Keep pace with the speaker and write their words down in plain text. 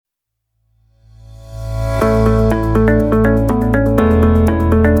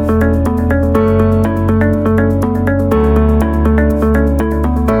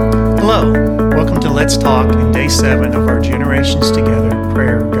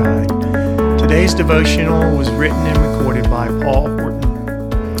Today's devotional was written and recorded by Paul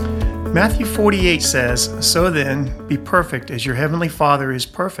Horton. Matthew 48 says, "So then, be perfect as your heavenly Father is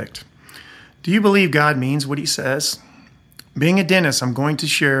perfect." Do you believe God means what he says? Being a dentist, I'm going to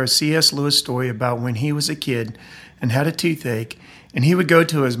share a C.S. Lewis story about when he was a kid and had a toothache, and he would go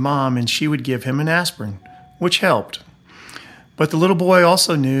to his mom and she would give him an aspirin, which helped. But the little boy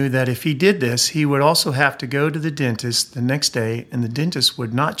also knew that if he did this, he would also have to go to the dentist the next day, and the dentist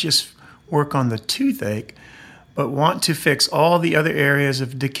would not just work on the toothache, but want to fix all the other areas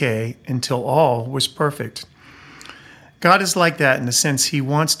of decay until all was perfect. God is like that in the sense he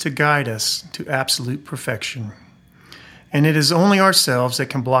wants to guide us to absolute perfection. And it is only ourselves that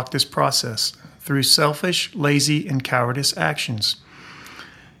can block this process through selfish, lazy, and cowardice actions.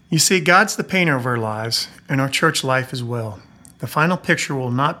 You see, God's the painter of our lives and our church life as well. The final picture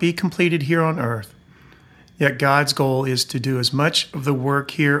will not be completed here on earth, yet God's goal is to do as much of the work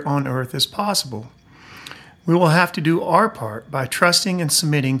here on earth as possible. We will have to do our part by trusting and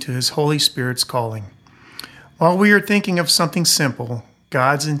submitting to his Holy Spirit's calling. While we are thinking of something simple,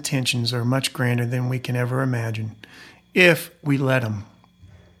 God's intentions are much grander than we can ever imagine, if we let him.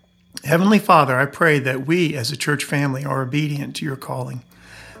 Heavenly Father, I pray that we as a church family are obedient to your calling,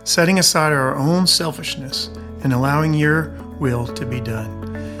 setting aside our own selfishness and allowing your will to be done.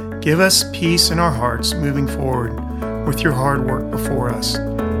 Give us peace in our hearts moving forward with your hard work before us,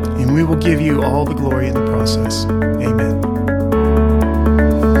 and we will give you all the glory in the process. Amen.